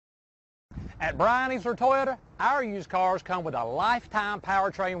At Bryan Easler Toyota, our used cars come with a lifetime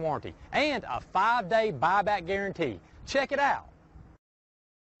powertrain warranty and a 5-day buyback guarantee. Check it out.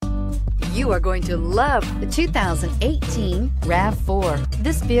 You are going to love the 2018 RAV4.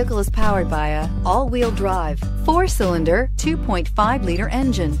 This vehicle is powered by a all-wheel drive, 4-cylinder, 2.5-liter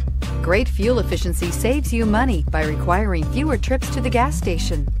engine. Great fuel efficiency saves you money by requiring fewer trips to the gas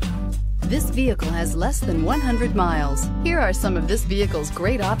station. This vehicle has less than 100 miles. Here are some of this vehicle's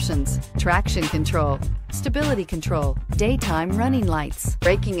great options: traction control, stability control, daytime running lights,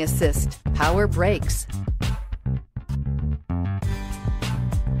 braking assist, power brakes.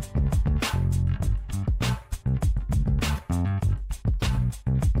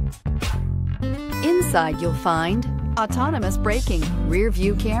 Inside you'll find autonomous braking, rear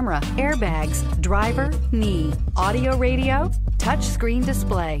view camera, airbags, driver, knee, audio radio, touchscreen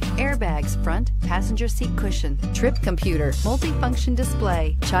display, airbags, front passenger seat cushion, trip computer, multifunction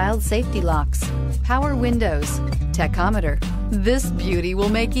display, child safety locks, power windows, tachometer. This beauty will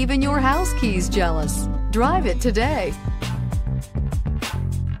make even your house keys jealous. Drive it today.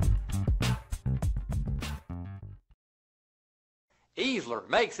 Easler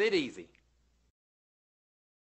makes it easy.